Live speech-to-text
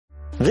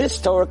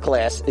This Torah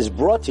class is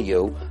brought to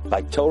you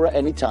by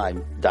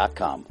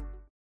TorahAnytime.com.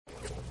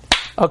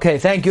 Okay,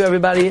 thank you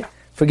everybody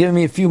for giving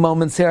me a few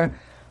moments here.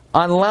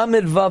 On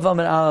Lamed Vav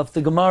Amud Aleph,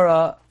 the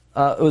Gemara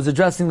was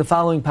addressing the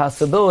following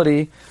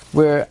possibility,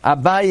 where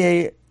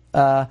Abaye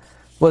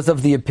was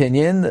of the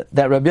opinion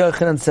that Rabbi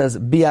Yochanan says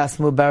bias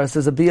mubaris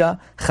is a bia,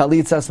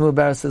 chalitzas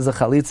mubaris is a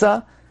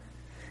chalitza,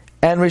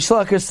 and Rish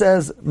Lakish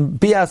says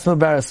bias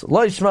mubaris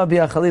loishma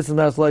bia, chalitza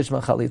mubaris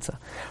loishma chalitza.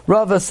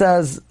 Rava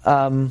says,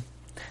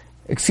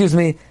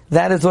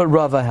 that is what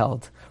Rava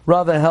held.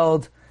 Rava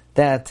held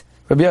that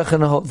Rabbi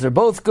Yochanan holds they're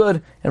both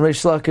good, and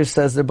Rish Lakish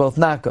says they're both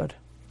not good.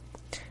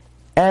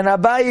 And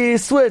Abaye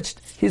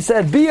switched. He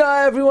said, Bia,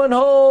 everyone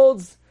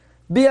holds.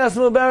 Bias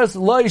mubaris,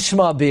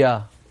 loishma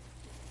bia.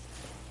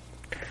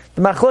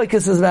 The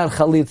machlokes is about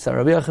chalitza.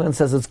 Rabbi Yochanan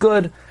says it's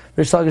good.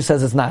 Rish Lakish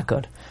says it's not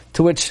good.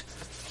 To which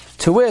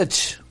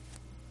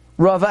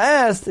Rava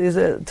asked, to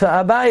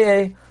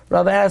Abaye,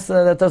 Rava asked,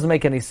 that doesn't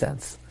make any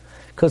sense.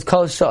 Because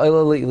kol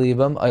sha'oila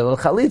li'ibam, oila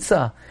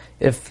chalitza.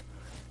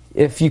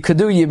 If you could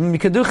do yibam, you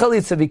could do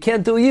chalitza. If you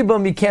can't do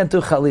yibam, you can't do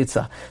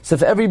chalitza. So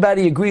if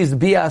everybody agrees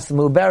bias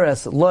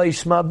muberes lo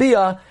yishma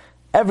bia,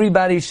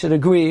 everybody should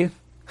agree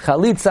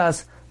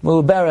chalitzas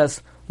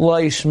muberes lo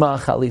yishma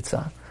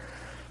chalitza.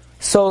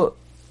 So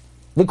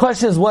the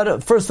question is,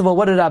 first of all,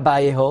 what did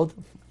Abaye hold?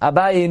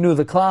 Abaye knew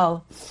the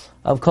klal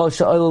of kol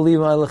she'oila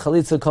libam oila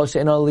chalitza, kol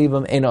she'eno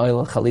libam eno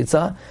oila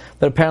chalitza.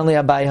 But apparently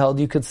Abaye held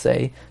you could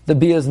say the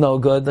bia is no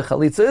good, the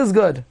chalitza is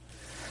good.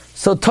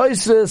 So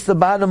Tosfos, the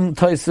bottom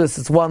Tosfos,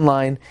 it's one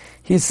line.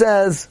 He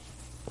says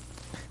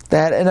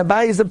that in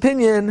Abaye's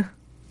opinion,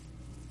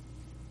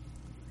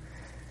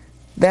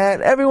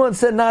 that everyone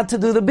said not to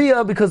do the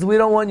bia because we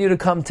don't want you to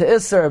come to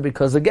Isser,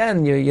 because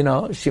again, you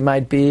know, she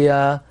might be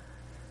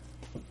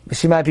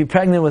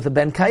pregnant with a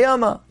ben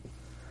kayama.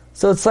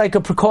 So it's like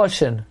a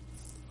precaution.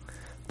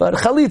 But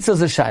chalitza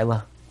is a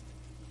shaila.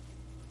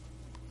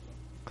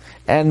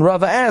 And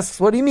Rava asks,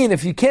 what do you mean?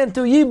 If you can't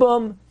do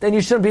yibum, then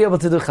you shouldn't be able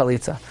to do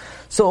chalitza.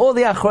 So all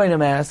the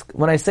achronim ask,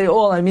 when I say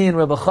all, I mean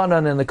Rabbi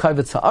Chanan and the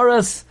Kavitz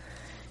Ha'aras,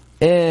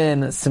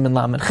 in Siman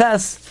Lamed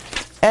Ches,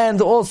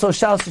 and also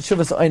Shaus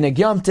Teshuvas Oineg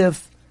Yom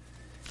Tif,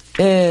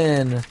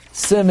 in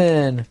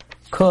Siman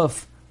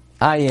Kuf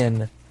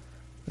Ayin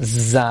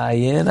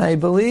Zayin, I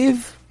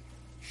believe.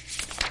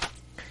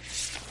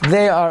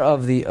 They are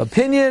of the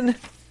opinion.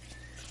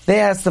 They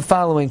ask the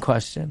following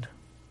question.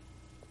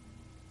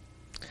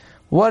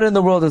 What in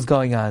the world is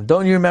going on?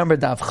 Don't you remember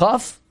Daf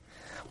Chaf?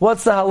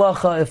 What's the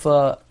halacha if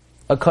an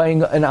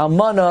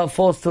almana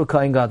falls to a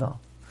kohen gadol?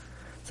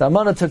 So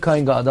almana to a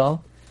kohen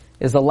gadol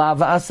is a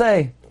lava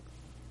asay.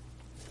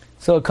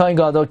 So a kohen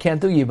gadol can't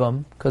do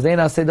yibam because they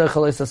not say the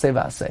chalitza say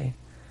vasay,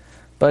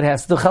 but it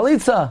has to do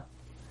chalitza.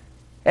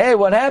 Hey,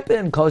 what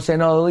happened? Kol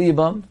she'eno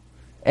yibam,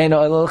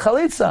 eno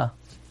chalitza.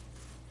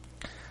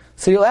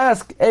 So you'll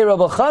ask, hey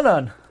Rabbi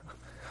Chanan,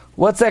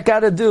 what's that got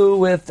to do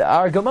with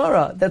our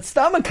Gemara? That's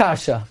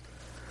Stamakasha.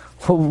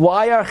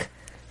 Why are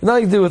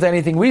nothing to do with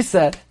anything we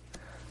said?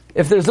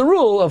 If there's a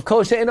rule of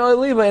kol she'eno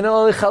liba and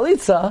eno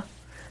chalitza,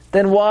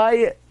 then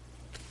why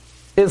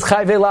is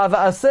chayve lava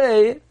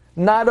asay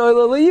not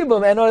oila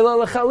liyibam and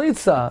oila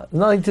chalitza?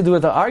 Nothing to do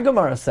with what our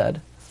Gemara said.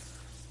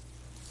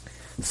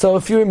 So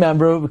if you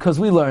remember, because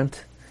we learned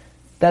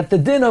that the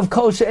din of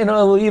kol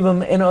she'eno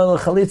liyibam and oila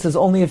chalitza is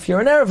only if you're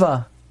an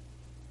erva.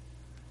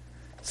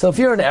 So if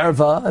you're an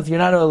erva, if you're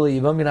not oila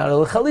liyibam, you're not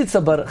oila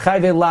chalitza, but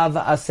chayve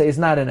lava asay is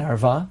not an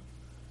erva.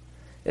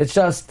 It's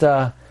just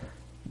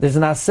there's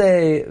an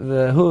asay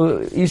who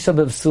isha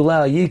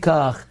b'psula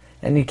yikach,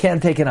 and you can't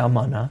take an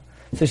almana,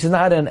 so she's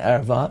not an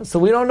erva. So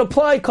we don't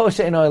apply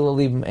kosher in oil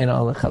libim in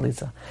oil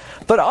chalitza.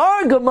 But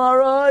our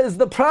Gemara is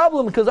the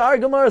problem, because our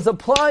Gemara is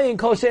applying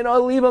kosher in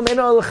oil libim in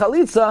oil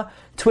chalitza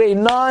to a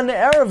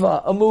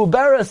non-erva. A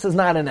muberes is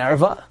not an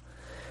erva.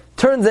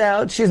 Turns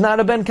out she's not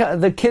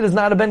the kid is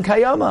not a ben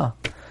kayama.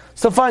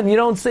 So fine, you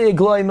don't say a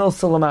gloy mil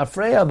salam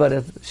afreya,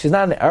 but she's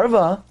not an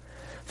erva.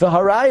 The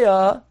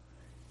haraya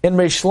in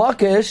Rish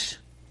Lakish,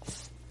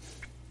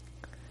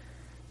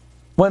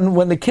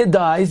 when the kid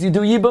dies, you do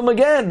yibam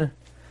again.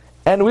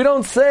 And we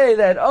don't say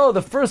that,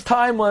 the first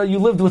time you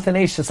lived with an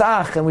Eishes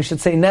Ach, and we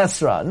should say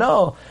Nesra.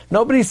 No,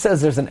 nobody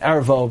says there's an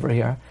erva over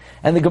here.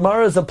 And the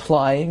Gemara is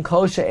applying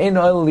kol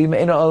she'eno oil lima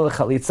eno oil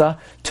chalitza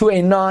to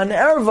a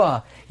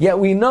non-erva. Yet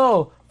we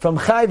know from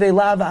Chayve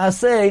Lava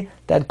Aseh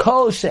that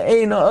kol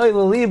she'eno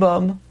oil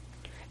libam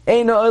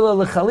eno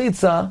oil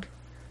chalitza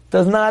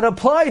does not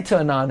apply to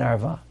a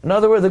non-erva. In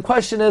other words, the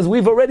question is,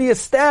 we've already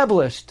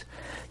established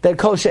that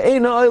kol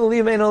she'eno oil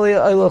lima eno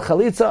oil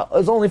chalitza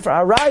is only for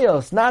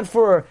arayos, not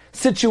for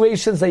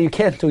situations that you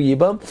can't do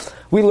yibam.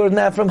 We learned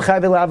that from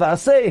Chayve Lava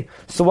Aseh.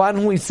 So why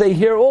don't we say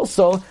here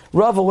also,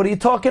 Rava, what are you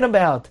talking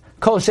about?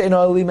 Kol she'eno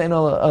oil lima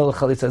eno oil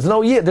chalitza.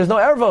 There's no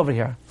erva over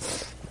here.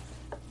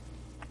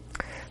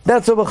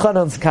 That's Rabbi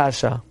Chanan's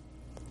kasha.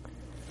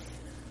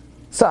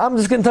 So I'm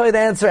just going to tell you the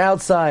answer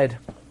outside.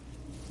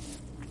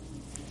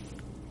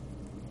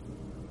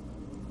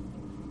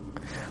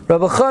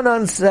 Rabbi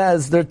Chanan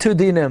says there are two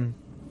dinim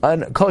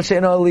on kol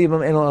she'eno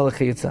libam eno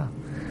chalitza.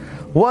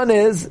 One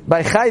is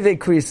by chayve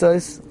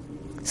krisos,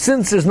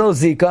 since there's no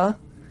zika,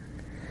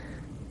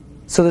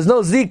 so there's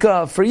no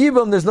zika for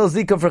yibum, there's no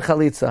zika for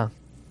chalitza.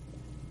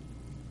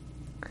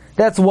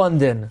 That's one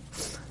din.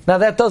 Now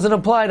that doesn't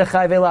apply to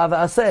chayve lava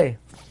aseh.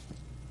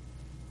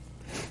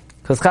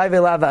 Because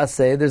chayve lava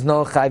aseh, there's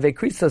no chayve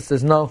krisos,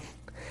 there's no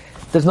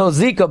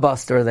zika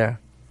buster there.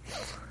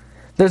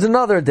 There's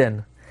another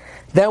din.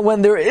 That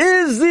when there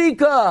is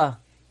zika,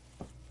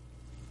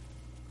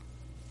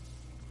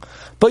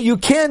 but you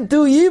can't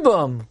do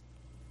yibum,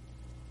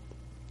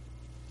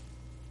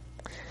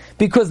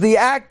 because the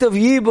act of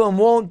yibum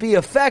won't be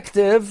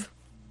effective,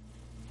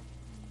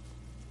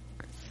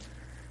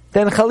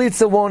 then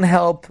chalitza won't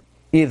help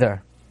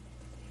either.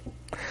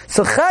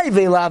 So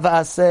chayve lava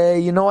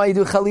aseh, you know why you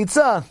do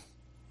chalitza?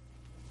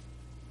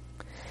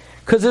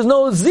 Because there's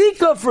no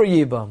zika for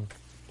yibum.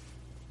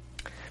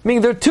 I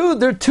mean, they're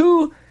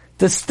two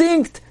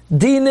distinct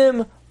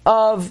dinim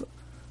of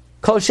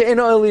kol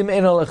she'eino olim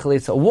eino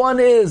lechalitza. One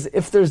is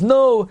if there's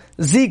no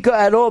zika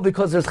at all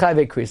because there's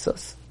chayve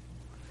krisos,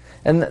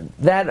 and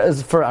that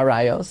is for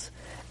arayos.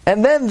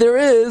 And then there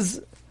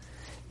is,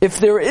 if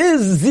there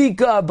is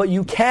zika but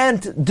you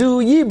can't do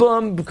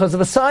yibum because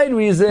of a side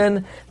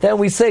reason, then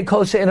we say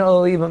kol she'eino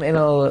olim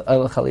eino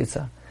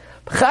lechalitza.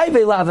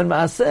 Chayve lavan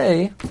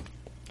ma'aseh,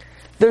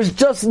 there's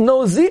just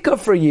no zika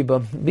for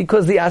yibum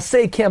because the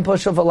aseh can't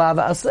push off a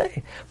lava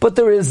aseh, but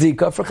there is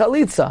zika for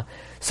chalitza.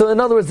 So in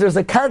other words, there's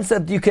a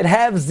concept you could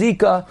have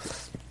zika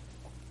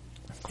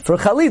for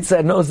chalitza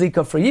and no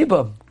zika for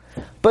yibum.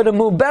 But in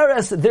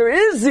muberes, there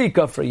is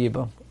zika for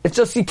yibum. It's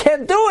just you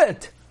can't do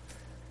it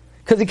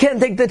because you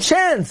can't take the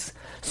chance.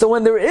 So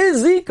when there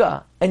is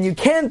zika and you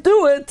can't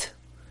do it,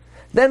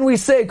 then we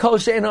say kol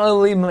she'eino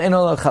olim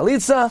eino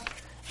chalitza.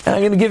 And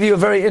I'm going to give you a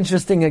very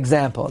interesting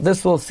example.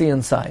 This we'll see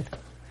inside.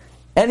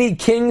 Any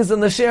kings in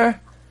the shiur?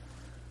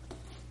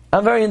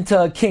 I'm very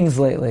into kings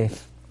lately.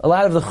 A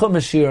lot of the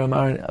Chumash shiurim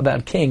are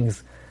about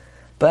kings.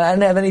 But I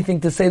didn't have anything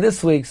to say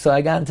this week, so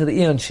I got into the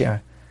Iyun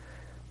shiur.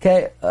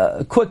 Okay,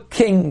 quick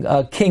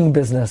king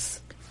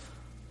business.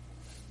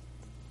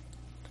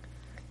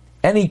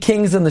 Any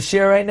kings in the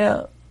shiur right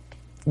now?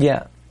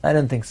 Yeah, I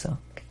didn't think so.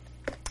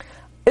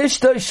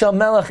 Ishtoi shel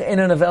melech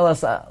eino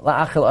nevelas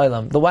la'achil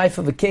olam. The wife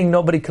of a king,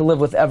 nobody can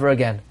live with ever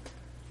again.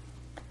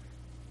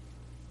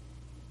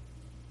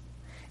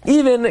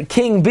 Even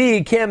King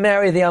B can't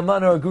marry the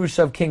Amana or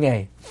Grusha of King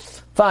A.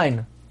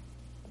 Fine.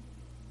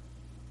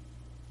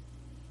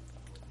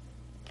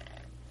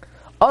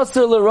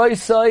 Asur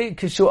l'roisai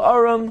kishu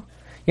arum.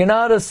 You're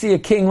not to see a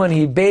king when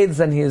he bathes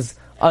and he's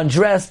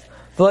undressed.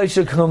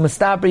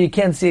 You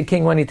can't see a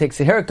king when he takes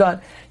a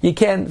haircut. You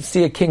can't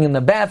see a king in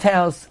the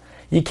bathhouse.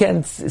 You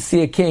can't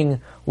see a king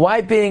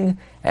wiping.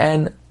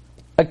 And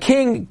a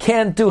king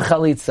can't do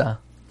chalitza.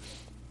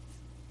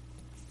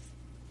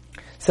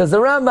 Says the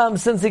Rambam,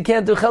 since he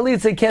can't do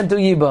chalitza, he can't do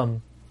yibum.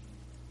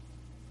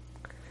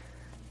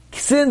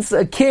 Since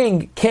a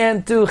king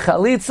can't do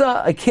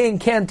chalitza, a king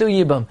can't do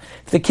yibum.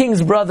 If the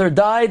king's brother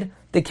died,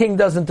 the king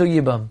doesn't do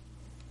yibum.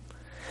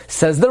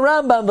 Says the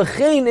Rambam,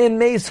 v'chein in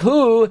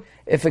meishu,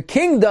 if a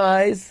king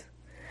dies,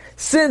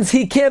 since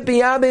he can't be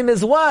yabim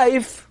his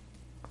wife,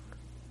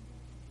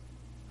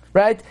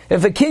 right?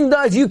 If a king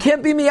dies, you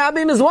can't be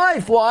miyabim his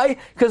wife. Why?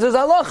 Because there's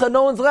halacha,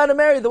 no one's allowed to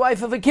marry the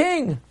wife of a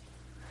king.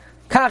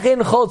 You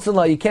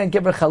can't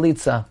give her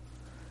chalitza.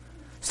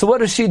 So what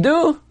does she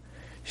do?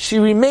 She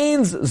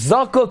remains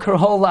zakuk her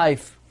whole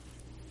life.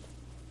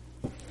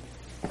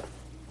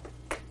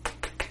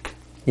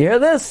 You hear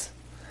this?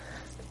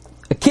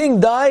 A king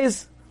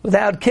dies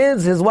without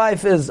kids, his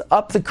wife is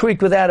up the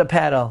creek without a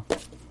paddle.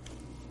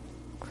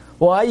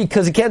 Why?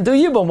 Because he can't do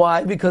yibum.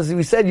 Why? Because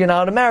we said you're not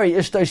allowed to marry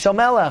Ishtoi shel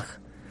melech.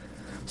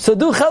 So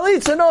do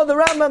chalitza. No, the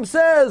Rambam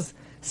says,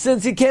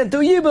 since he can't do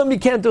yibum, he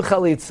can't do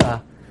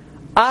chalitza.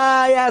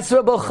 I asked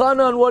Rabbi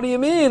Chanan, what do you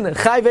mean?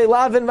 Chayve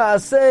lavin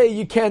va'aseh,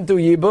 you can't do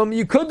yibum,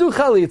 you could do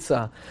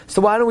chalitza.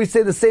 So why don't we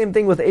say the same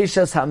thing with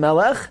Eishes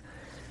HaMelech?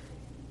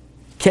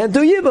 Can't do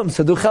yibum,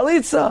 so do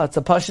chalitza. It's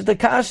a pashut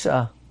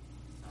kasha.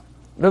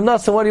 Rav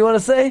Nassim, what do you want to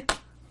say?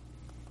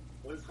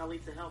 What does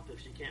chalitza help if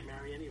she can't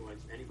marry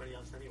anybody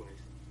else anyways?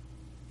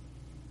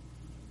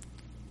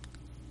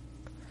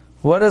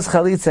 What does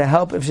chalitza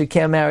help if she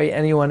can't marry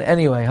anyone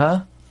anyway,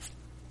 huh?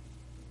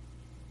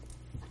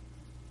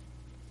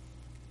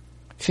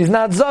 She's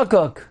not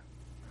zakuk.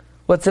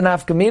 What's an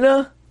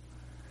afkamina?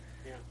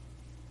 Yeah.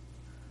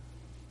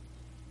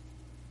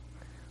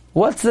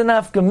 What's the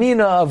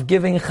nafkamina of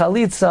giving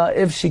chalitza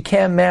if she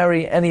can't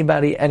marry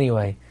anybody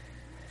anyway?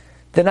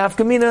 The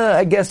nafkamina,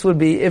 I guess, would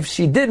be if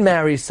she did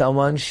marry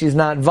someone, she's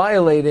not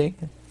violating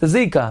the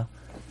zika.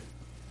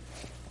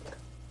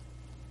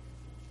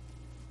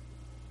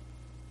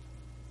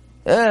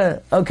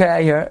 Okay,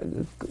 I hear.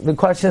 The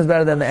question is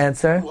better than the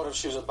answer. What if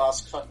she was a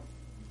basketball?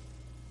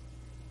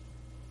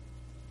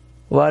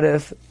 What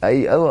if...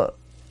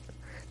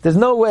 there's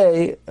no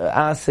way,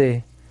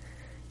 Asi,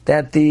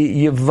 that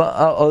the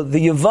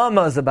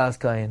Yevamos is a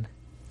Baskayan.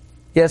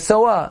 Yes, so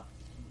what?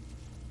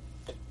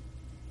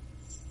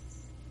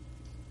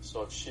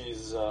 So if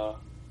she's, you're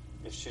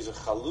if she's a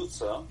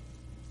chalutza,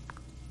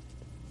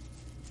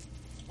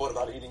 what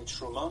about eating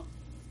truma?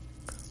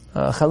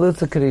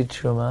 Chalutza could eat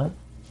truma.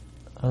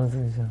 I don't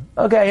think so.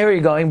 Okay, here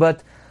you're going,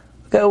 but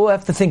okay, we'll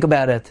have to think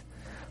about it.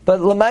 But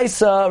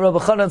Lamaisa, Rabbi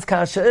Chanan's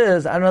kasha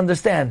is, I don't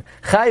understand.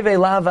 Chayve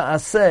lava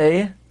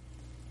asay,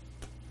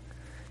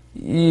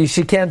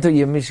 she can't do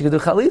yim, she can do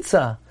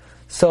chalitza.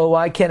 So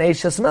why can't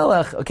Eishes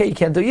Melech? Okay, you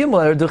can't do yim,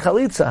 let her do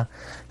chalitza.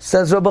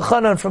 Says Rabbi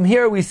Chanan, from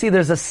here we see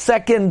there's a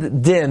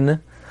second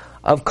din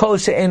of kol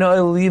she'ein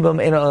oil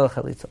yibam, ein oil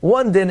chalitza.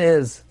 One din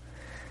is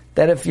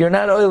that if you're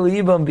not oil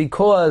yibam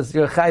because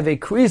you're chayve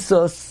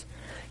krisos,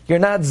 you're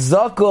not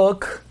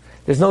zakuk,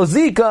 there's no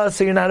zika,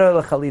 so you're not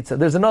oil chalitza.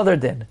 There's another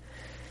din.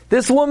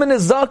 This woman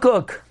is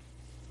zakuk.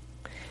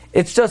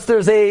 It's just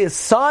there's a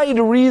side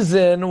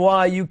reason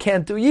why you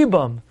can't do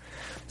yibam.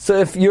 So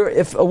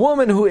if a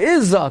woman who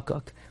is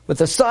zakuk, with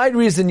a side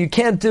reason you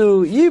can't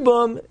do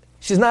yibam,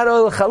 she's not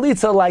oil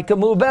chalitza like a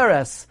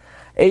muberes.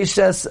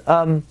 Eishes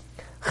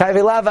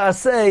chayve lava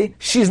asay,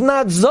 she's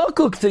not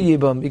zakuk to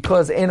yibam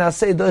because ein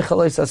asay doicha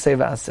lois asay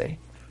v'asay.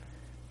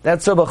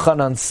 That's Rabbi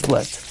Chanan's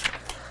split.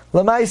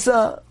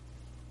 Lamaisa,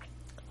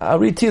 I'll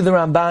read to you the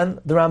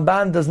Ramban. The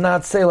Ramban does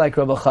not say like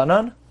Rabbi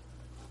Chanan.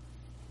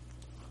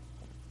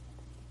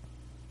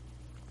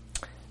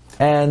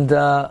 And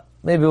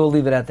maybe we'll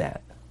leave it at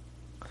that.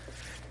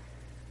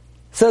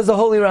 Says the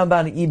Holy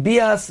Ramban,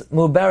 Ibias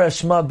mubar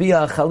shma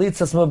bia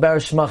chalitzas mubar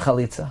shma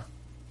chalitza.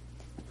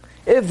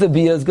 If the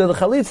bia is good, the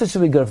chalitza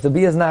should be good. If the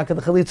bia is not good,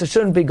 the chalitza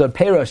shouldn't be good.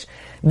 Perush.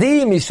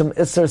 Di mishum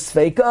iser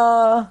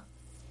sveika.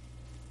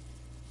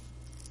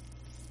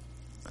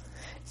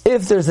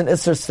 If there's an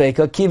iser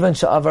sveika, kivan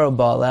sha'avar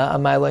bala,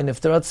 amayla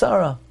nifter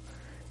atzara.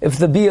 If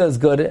the bia is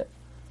good,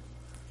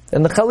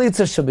 then the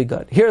chalitza should be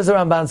good. Here's the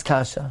Ramban's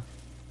kasha.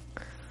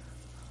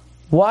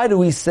 Why do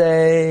we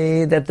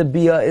say that the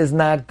bia is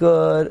not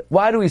good?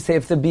 Why do we say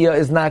if the bia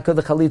is not good,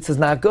 the chalitza is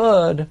not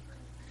good?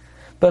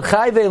 But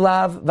chayve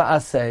lav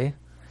va'aseh,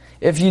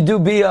 if you do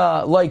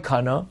bia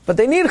loikana, but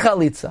they need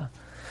chalitza.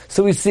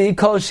 So we see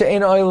kol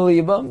she'ein oil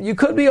libam, you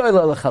could be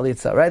oil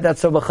chalitza, right?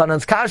 That's Rabbi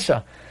Chanan's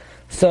kasha.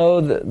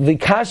 So the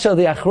kasha,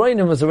 the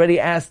achroinim, was already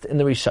asked in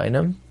the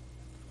Rishonim.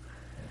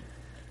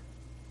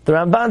 The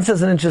Ramban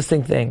says an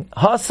interesting thing.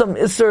 Hasam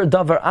iser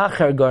davar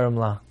acher garim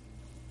la.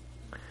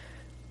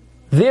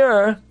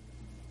 There,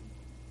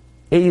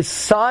 a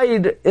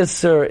side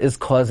isser is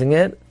causing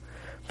it.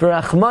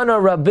 V'rachmana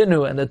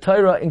Rabbinu, and the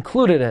Torah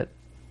included it.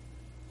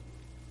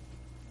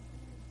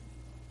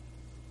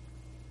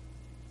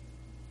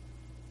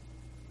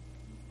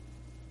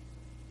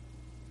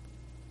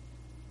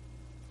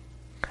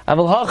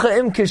 Aval hacha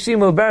im kishim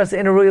mubaras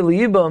ein roy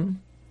liyibam.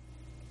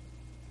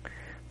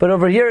 But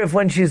over here, if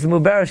when she's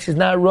mubaras, she's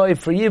not roy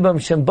for yibam,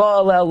 shem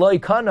ba'al loy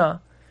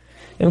kana,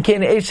 im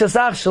kein eishes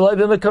ach shaloi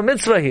b'mekam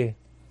mitzvahi.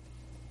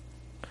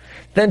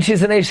 Then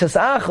she's an Eishes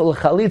Ach,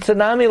 L'chalitza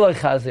Nami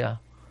Loichazia.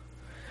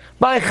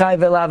 By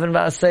Chayve Lavin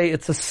Vasei,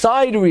 it's a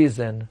side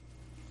reason.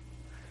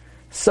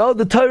 So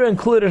the Torah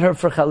included her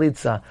for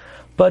Chalitza.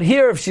 But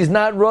here, if she's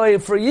not Roy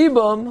for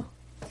Yibum,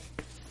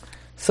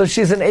 so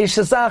she's an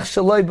Eishes Ach,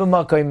 Shaloi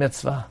B'makoi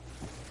Mitzvah.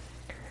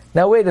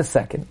 Now wait a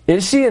second.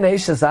 Is she an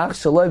Eishes Ach,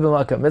 Shaloi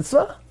B'makoi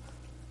Mitzvah?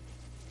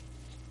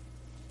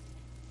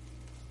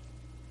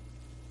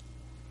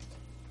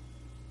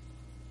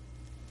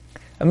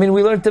 I mean,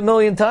 we learned a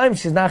million times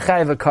she's not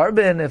chayiv a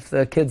carbon if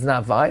the kid's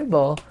not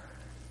viable.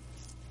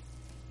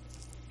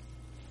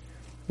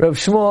 Reb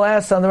Shmuel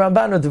asked on the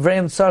Ramban,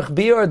 "Devrayim tzarch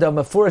biur da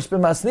mefurish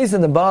b'masnis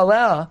in the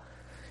baaleh.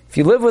 If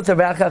you live with her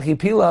v'achach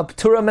yipila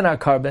p'tura min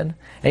carbon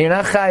and you're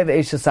not chayiv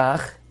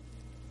eishasach,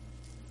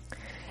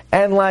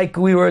 and like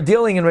we were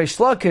dealing in Reish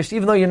Lakish,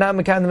 even though you're not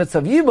mekayim the mitzvah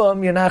of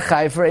yibum, you're not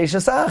chayiv for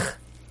eishasach."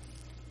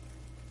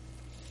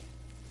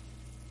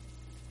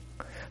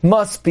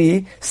 Must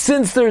be,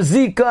 since there's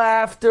zika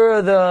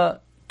after the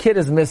kid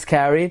is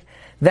miscarried,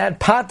 that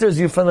patters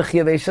you from the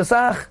chiyuv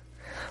eishasach.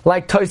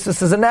 Like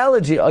Tosfos'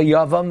 analogy, a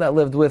yavam that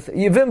lived with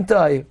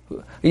Yevimta,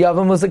 a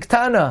yavam was a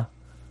ktana.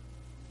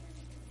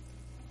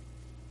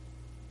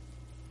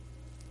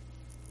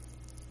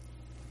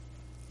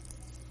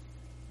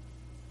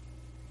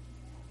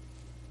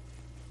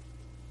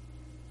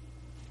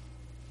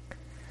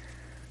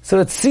 So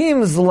it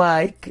seems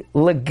like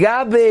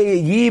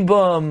legabe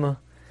yibam,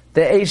 the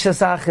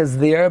eishasach is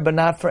there, but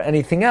not for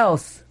anything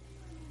else.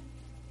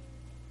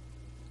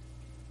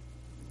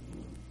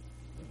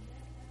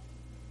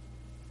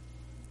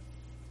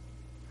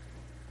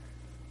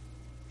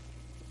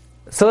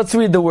 So let's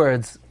read the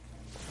words.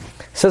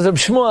 Says Reb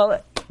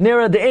Shmuel,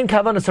 Nira the in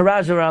kavanas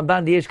haraja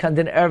ramban the kan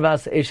din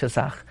ervas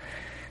eishasach.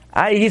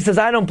 He says,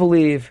 I don't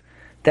believe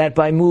that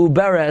by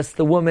mu'beres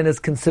the woman is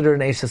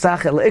considered an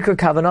eishasach. El ikar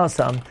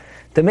kavanasam.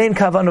 The main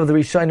kavan of the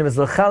Rishonim is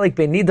l'chalik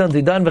bein nidon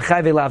didan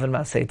v'chayve lav and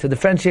masei, to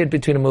differentiate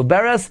between a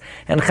muberes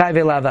and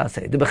chayve lav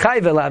asei. The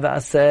b'chayve lav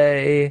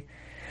asei,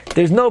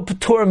 there's no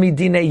patur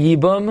midine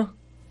yibum.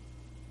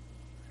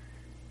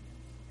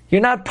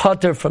 You're not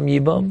patur from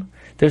yibum.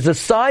 There's a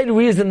side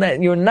reason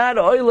that you're not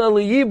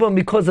oila yibum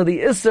because of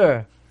the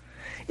iser.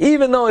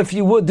 Even though if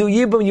you would do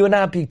yibum, you would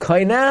not be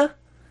koinah.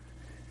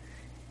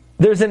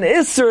 there's an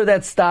Isser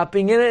that's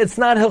stopping it. It's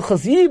not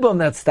Hilchas Yibum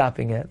that's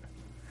stopping it.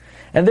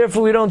 And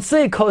therefore we don't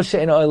say Kol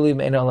she'en olim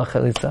ein ala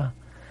chalitza.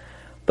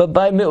 But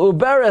by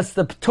Me'uberes,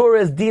 the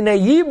Torah is Dinei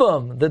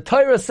Yibum. The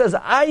Torah says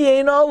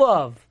Ayin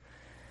Olav.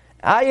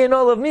 Ayin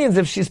Olav means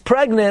if she's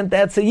pregnant,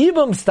 that's a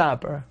Yibum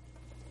stopper.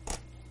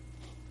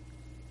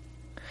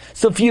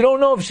 So if you don't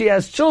know if she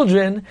has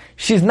children,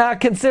 she's not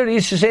considered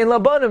Isha Shein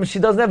Labanim. She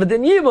doesn't have a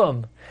Din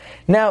Yibum.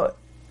 Now,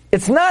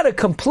 it's not a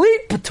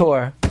complete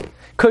Patur,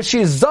 because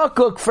she's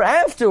Zakuk for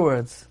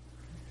afterwards.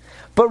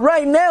 But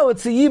right now,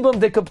 it's a Yibum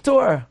de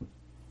Kaptur.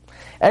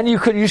 And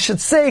you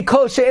should say,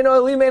 Kol she'en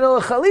olim ein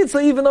ala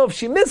chalitza, even though if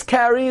she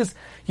miscarries,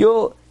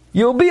 you'll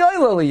be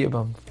oila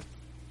Yibum.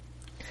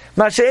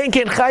 Ma she'en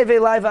ken chai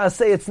ve'lai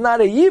v'aseh, it's not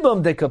a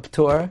Yibum de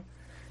Kaptur,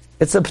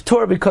 it's a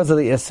Patur because of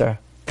the Isser.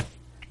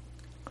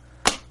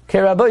 Okay,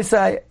 Rabbi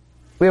Isai,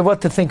 we have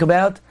what to think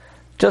about.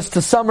 Just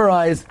to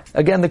summarize,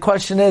 again, the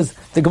question is,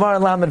 the Gemara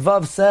in Lamed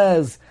Vav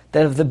says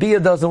that if the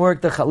Biyah doesn't work,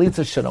 the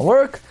Chalitza shouldn't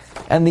work.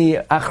 And the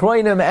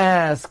Achroinim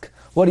ask,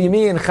 what do you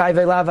mean, Chai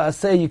ve'lav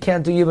aseh, you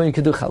can't do Yibum, you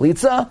can do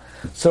Chalitza?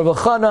 So Rav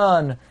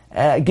Chanan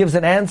gives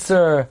an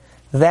answer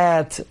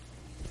that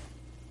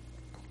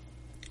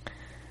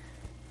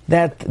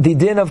the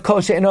din of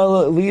Kol she'en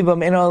olim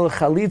Yibum ein ala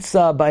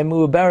Chalitza by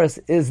Mu'uberes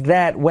is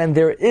that when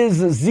there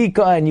is a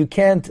Zika and you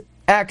can't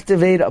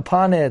activate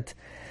upon it,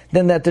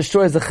 then that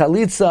destroys the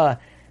Chalitza,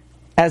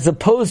 as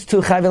opposed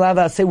to Chai ve'lav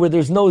aseh where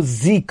there's no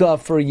Zika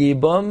for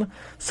Yibum,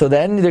 so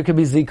then there could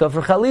be Zika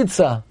for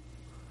Chalitza.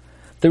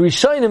 The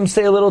Rishonim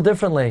say a little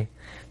differently.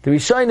 The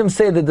Rishonim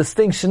say the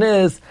distinction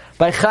is,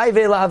 by Chai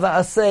ve'lav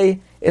aseh,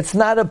 it's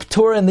not a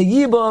Ptur in the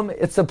Yibum,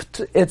 it's a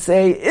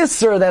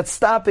Isser that's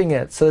stopping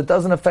it, so it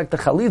doesn't affect the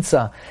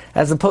Chalitza,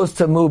 as opposed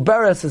to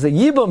Mu'beres is a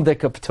Yibum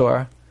dika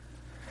Ptur,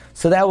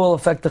 so that will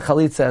affect the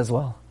Chalitza as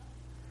well.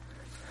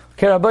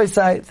 Okay, Rabbi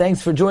Isai,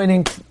 thanks for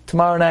joining.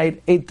 Tomorrow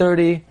night,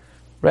 8:30,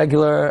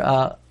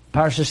 regular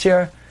Parsha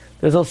Shir.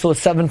 There's also a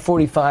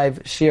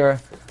 7:45 Shir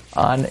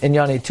on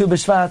Inyani Tu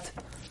B'Shvat.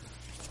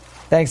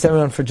 Thanks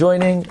everyone for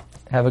joining.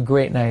 Have a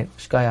great night.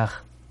 Shkayach.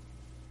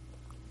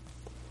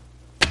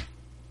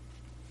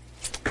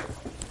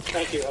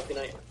 Thank you. Happy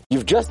night.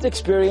 You've just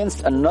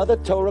experienced another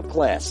Torah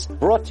class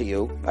brought to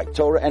you by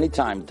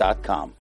TorahAnytime.com.